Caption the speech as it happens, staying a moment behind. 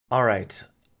Alright,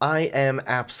 I am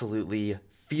absolutely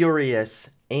furious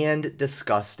and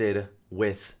disgusted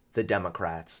with the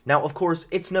Democrats. Now, of course,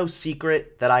 it's no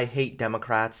secret that I hate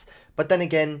Democrats, but then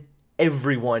again,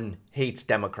 everyone hates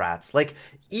Democrats. Like,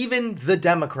 even the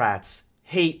Democrats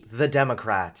hate the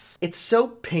Democrats. It's so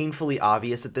painfully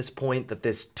obvious at this point that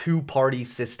this two-party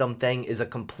system thing is a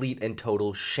complete and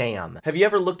total sham. Have you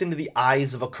ever looked into the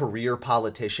eyes of a career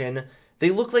politician? They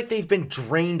look like they've been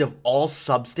drained of all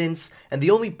substance, and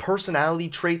the only personality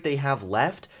trait they have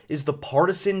left is the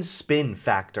partisan spin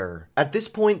factor. At this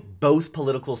point, both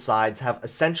political sides have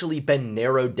essentially been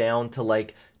narrowed down to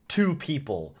like two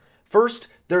people. First,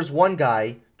 there's one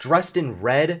guy dressed in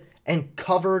red and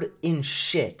covered in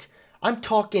shit. I'm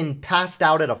talking passed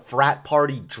out at a frat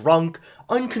party drunk,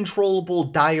 uncontrollable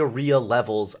diarrhea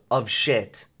levels of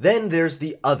shit. Then there's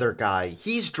the other guy.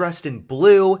 He's dressed in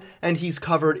blue and he's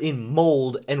covered in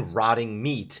mold and rotting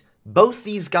meat. Both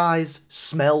these guys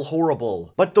smell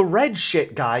horrible. But the red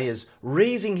shit guy is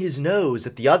raising his nose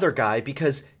at the other guy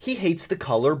because he hates the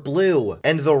color blue.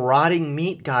 And the rotting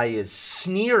meat guy is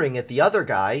sneering at the other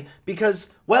guy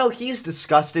because, well, he's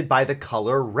disgusted by the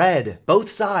color red.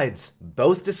 Both sides,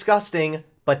 both disgusting,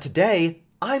 but today,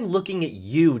 I'm looking at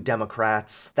you,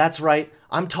 Democrats. That's right,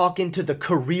 I'm talking to the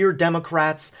career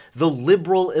Democrats, the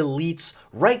liberal elites,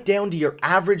 right down to your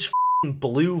average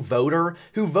blue voter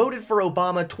who voted for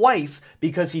Obama twice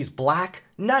because he's black,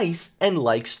 nice, and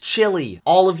likes chili.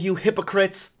 All of you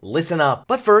hypocrites, listen up.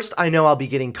 But first, I know I'll be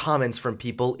getting comments from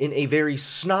people in a very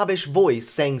snobbish voice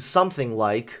saying something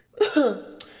like,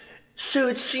 "So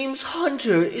it seems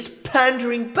Hunter is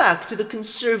pandering back to the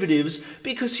conservatives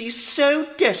because he's so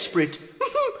desperate.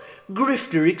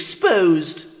 Grifter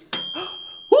exposed.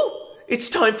 Ooh, it's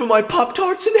time for my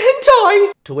Pop-Tarts and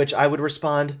hentai!" To which I would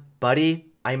respond, buddy,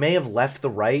 I may have left the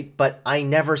right, but I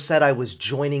never said I was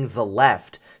joining the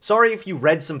left. Sorry if you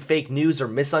read some fake news or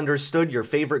misunderstood your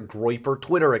favorite Groiper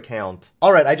Twitter account.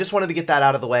 Alright, I just wanted to get that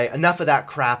out of the way. Enough of that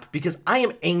crap, because I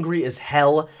am angry as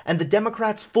hell, and the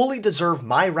Democrats fully deserve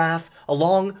my wrath,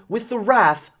 along with the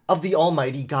wrath of the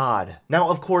almighty God. Now,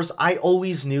 of course, I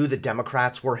always knew the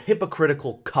Democrats were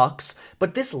hypocritical cucks,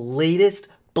 but this latest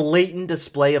blatant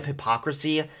display of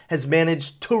hypocrisy has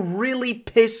managed to really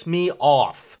piss me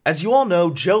off. As you all know,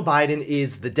 Joe Biden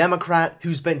is the Democrat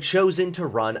who's been chosen to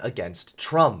run against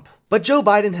Trump. But Joe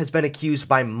Biden has been accused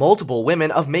by multiple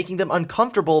women of making them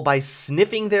uncomfortable by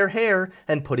sniffing their hair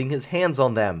and putting his hands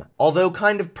on them. Although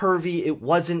kind of pervy, it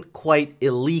wasn't quite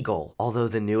illegal. Although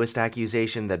the newest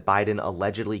accusation that Biden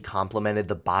allegedly complimented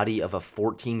the body of a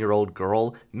 14-year-old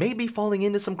girl may be falling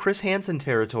into some Chris Hansen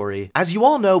territory. As you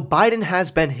all know, Biden has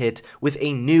been hit with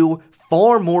a new,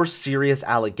 far more serious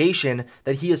allegation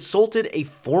that he assaulted a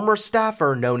former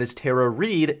staffer known as Tara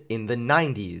Reade in the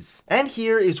 90s. And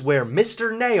here is where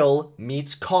Mr. Nail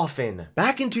meets coffin.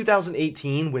 Back in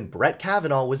 2018, when Brett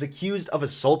Kavanaugh was accused of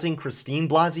assaulting Christine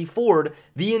Blasey Ford,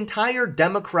 the entire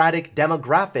Democratic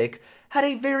demographic had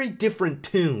a very different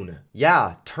tune.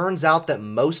 Yeah, turns out that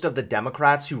most of the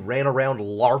Democrats who ran around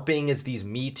LARPing as these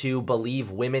Me Too Believe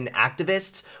Women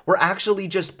activists were actually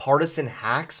just partisan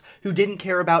hacks who didn't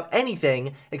care about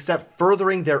anything except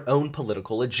furthering their own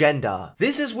political agenda.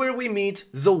 This is where we meet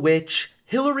the witch,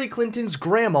 Hillary Clinton's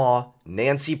grandma,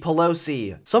 Nancy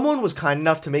Pelosi. Someone was kind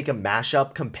enough to make a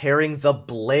mashup comparing the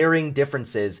blaring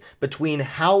differences between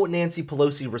how Nancy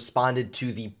Pelosi responded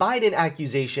to the Biden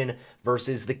accusation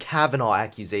versus the Kavanaugh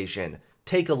accusation.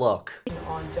 Take a look.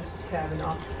 On Justice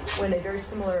Kavanaugh, when a very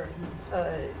similar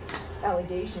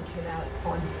allegation came out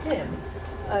on him.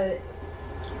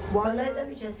 Well, let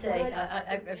me just say,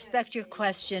 I respect your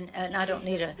question, and I don't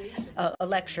need a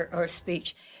lecture or a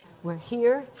speech. We're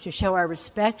here to show our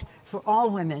respect for all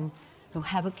women who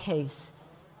have a case,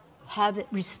 have it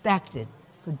respected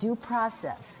for due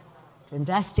process, to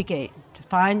investigate, to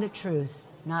find the truth,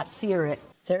 not fear it.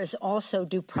 There is also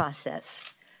due process,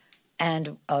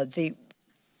 and the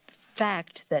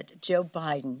fact that Joe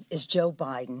Biden is Joe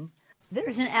Biden.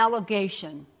 There's an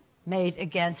allegation made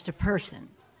against a person,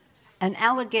 an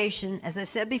allegation, as I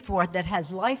said before, that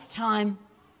has lifetime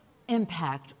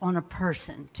impact on a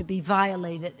person to be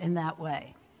violated in that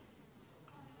way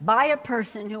by a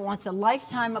person who wants a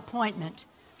lifetime appointment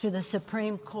to the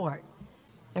Supreme Court.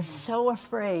 They're so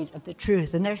afraid of the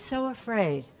truth, and they're so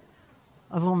afraid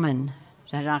of a woman,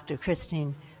 Dr.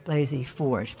 Christine Blasey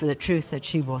Ford, for the truth that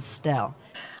she will tell.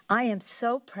 I am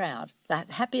so proud. The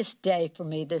happiest day for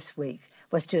me this week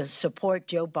was to support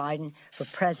Joe Biden for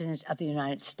President of the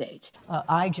United States.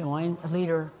 I joined a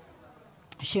leader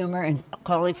Schumer and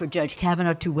calling for Judge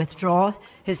Kavanaugh to withdraw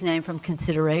his name from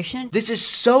consideration. This is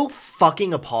so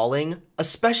fucking appalling,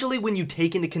 especially when you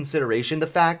take into consideration the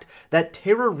fact that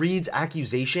Tara Reade's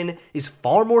accusation is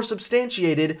far more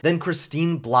substantiated than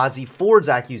Christine Blasey Ford's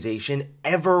accusation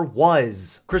ever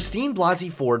was. Christine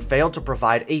Blasey Ford failed to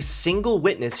provide a single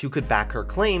witness who could back her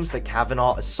claims that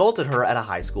Kavanaugh assaulted her at a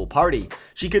high school party.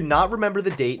 She could not remember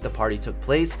the date the party took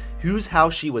place, whose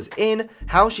house she was in,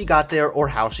 how she got there, or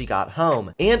how she got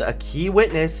home. And a key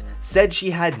witness said she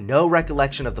had no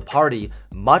recollection of the party,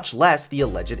 much less the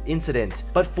alleged incident.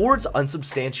 But Ford's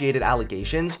unsubstantiated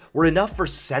allegations were enough for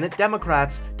Senate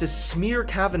Democrats to smear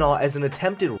Kavanaugh as an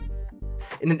attempted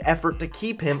in an effort to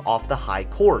keep him off the high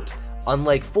court.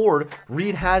 Unlike Ford,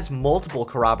 Reade has multiple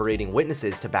corroborating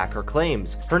witnesses to back her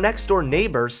claims. Her next-door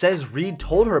neighbor says Reade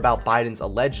told her about Biden's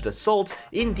alleged assault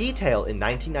in detail in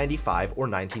 1995 or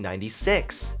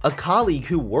 1996. A colleague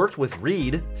who worked with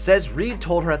Reade says Reade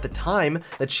told her at the time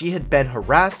that she had been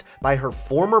harassed by her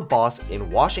former boss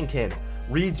in Washington.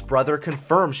 Reade's brother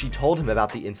confirms she told him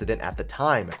about the incident at the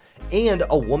time. And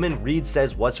a woman Reade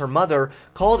says was her mother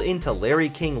called into Larry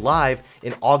King Live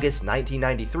in August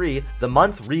 1993, the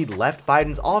month Reade left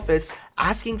Biden's office,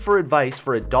 asking for advice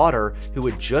for a daughter who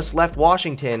had just left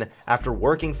Washington after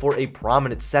working for a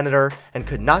prominent senator and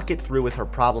could not get through with her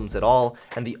problems at all,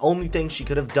 and the only thing she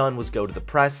could have done was go to the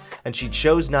press, and she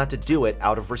chose not to do it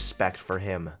out of respect for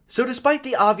him. So despite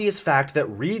the obvious fact that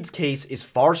Reade's case is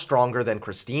far stronger than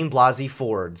Christine Blasey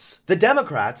Ford's, the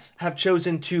Democrats have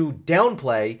chosen to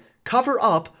downplay, cover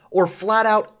up, or flat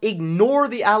out ignore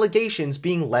the allegations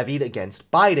being levied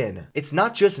against Biden. It's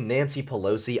not just Nancy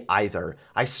Pelosi either.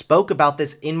 I spoke about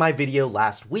this in my video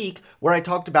last week where I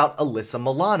talked about Alyssa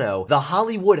Milano, the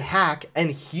Hollywood hack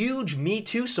and huge Me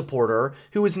Too supporter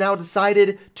who has now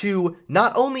decided to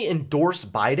not only endorse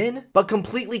Biden, but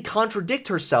completely contradict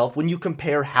herself when you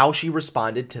compare how she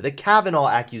responded to the Kavanaugh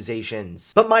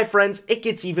accusations. But my friends, it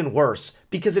gets even worse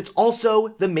because it's also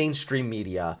the mainstream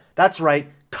media. That's right.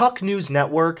 Cuck News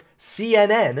Network,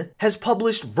 CNN, has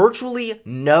published virtually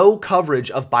no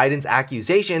coverage of Biden's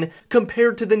accusation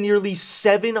compared to the nearly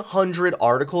 700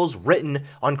 articles written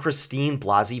on Christine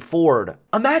Blasey Ford.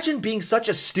 Imagine being such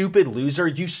a stupid loser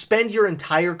you spend your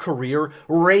entire career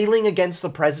railing against the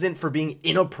president for being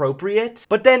inappropriate,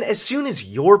 but then as soon as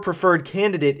your preferred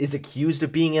candidate is accused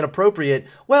of being inappropriate,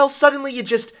 well, suddenly you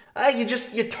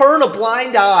turn a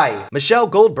blind eye. Michelle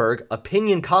Goldberg,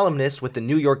 opinion columnist with the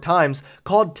New York Times,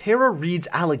 called Tara Reade's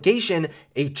allegation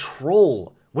a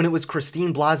troll. When it was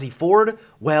Christine Blasey Ford,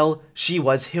 well, she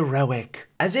was heroic.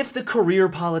 As if the career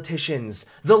politicians,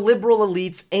 the liberal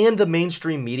elites, and the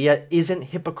mainstream media isn't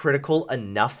hypocritical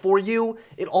enough for you,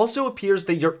 it also appears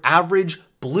that your average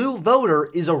blue voter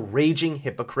is a raging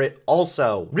hypocrite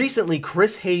also. Recently,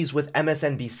 Chris Hayes with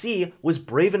MSNBC was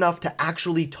brave enough to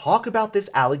actually talk about this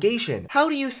allegation. How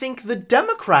do you think the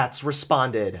Democrats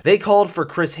responded? They called for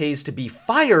Chris Hayes to be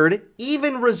fired,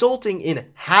 even resulting in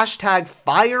hashtag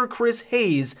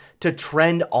 #FireChrisHayes to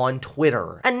trend on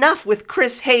Twitter. Enough with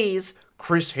Chris Hayes.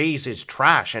 Chris Hayes is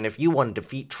trash, and if you want to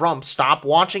defeat Trump, stop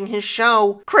watching his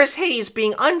show. Chris Hayes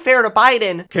being unfair to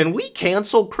Biden. Can we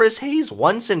cancel Chris Hayes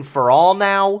once and for all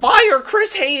now? Fire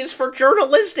Chris Hayes for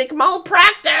journalistic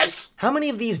malpractice! How many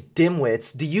of these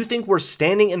dimwits do you think were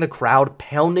standing in the crowd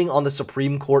pounding on the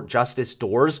Supreme Court justice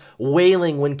doors,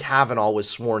 wailing when Kavanaugh was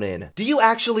sworn in? Do you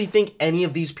actually think any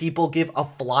of these people give a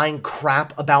flying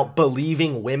crap about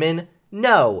believing women?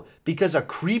 No, because a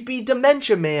creepy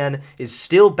dementia man is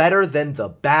still better than the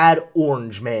bad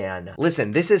orange man.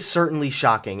 Listen, this is certainly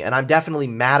shocking, and I'm definitely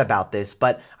mad about this,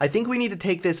 but I think we need to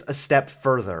take this a step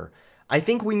further. I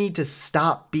think we need to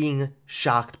stop being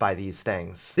shocked by these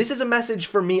things. This is a message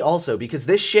for me also, because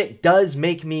this shit does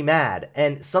make me mad,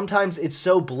 and sometimes it's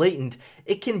so blatant,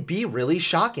 it can be really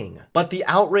shocking. But the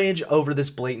outrage over this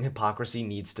blatant hypocrisy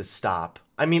needs to stop.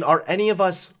 I mean, are any of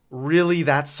us really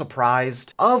that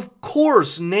surprised? Of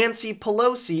course, Nancy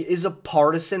Pelosi is a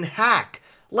partisan hack.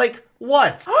 Like,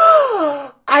 what?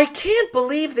 I can't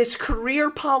believe this career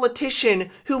politician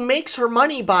who makes her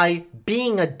money by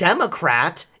being a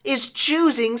Democrat is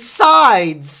choosing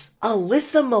sides.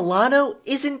 Alyssa Milano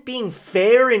isn't being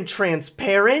fair and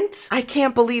transparent. I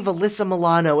can't believe Alyssa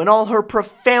Milano and all her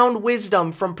profound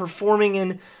wisdom from performing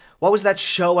in, what was that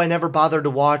show I never bothered to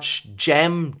watch?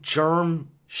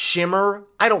 Shimmer?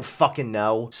 I don't fucking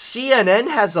know. CNN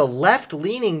has a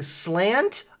left-leaning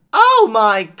slant? Oh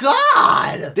my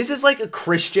god! This is like a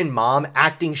Christian mom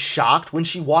acting shocked when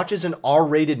she watches an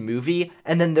R-rated movie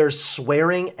and then there's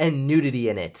swearing and nudity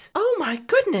in it. Oh my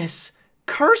goodness!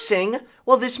 Cursing?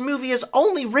 well, this movie is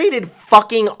only rated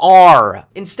fucking R.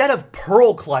 Instead of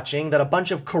pearl clutching that a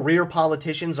bunch of career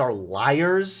politicians are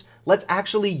liars, let's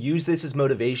actually use this as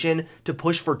motivation to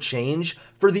push for change,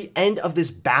 for the end of this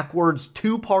backwards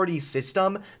two-party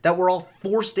system that we're all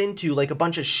forced into like a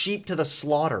bunch of sheep to the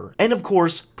slaughter. And of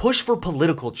course, push for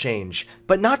political change,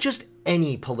 but not just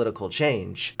any political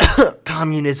change.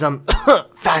 Communism,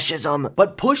 fascism,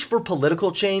 but push for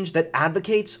political change that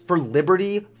advocates for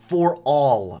liberty for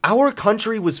all. Our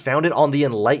country was founded on the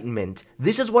Enlightenment.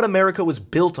 This is what America was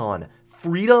built on.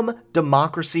 Freedom,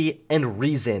 democracy, and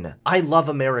reason. I love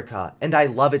America, and I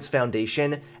love its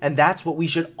foundation, and that's what we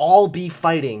should all be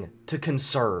fighting to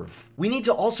conserve. We need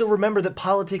to also remember that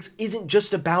politics isn't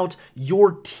just about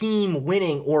your team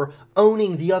winning or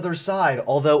owning the other side,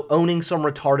 although owning some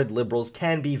retarded liberals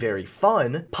can be very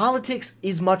fun. Politics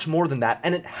is much more than that,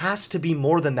 and it has to be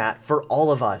more than that for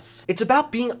all of us. It's about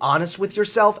being honest with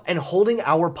yourself and holding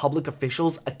our public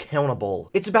officials accountable.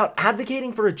 It's about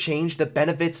advocating for a change that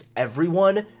benefits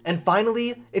everyone, and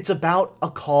finally, it's about a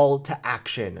call to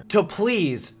action. To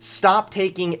please stop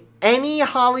taking any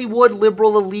Hollywood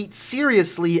liberal elite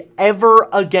seriously ever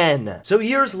again. So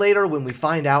years later, when we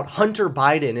find out Hunter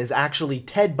Biden is actually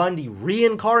Ted Bundy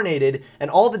reincarnated,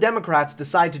 and all the Democrats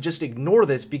decide to just ignore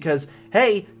this because,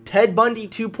 hey, Ted Bundy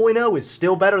 2.0 is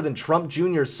still better than Trump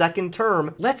Jr.'s second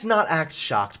term, let's not act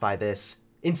shocked by this.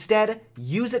 Instead,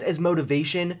 use it as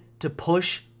motivation to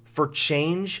push for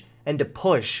change and to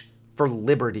push for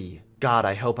liberty. God,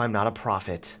 I hope I'm not a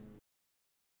prophet.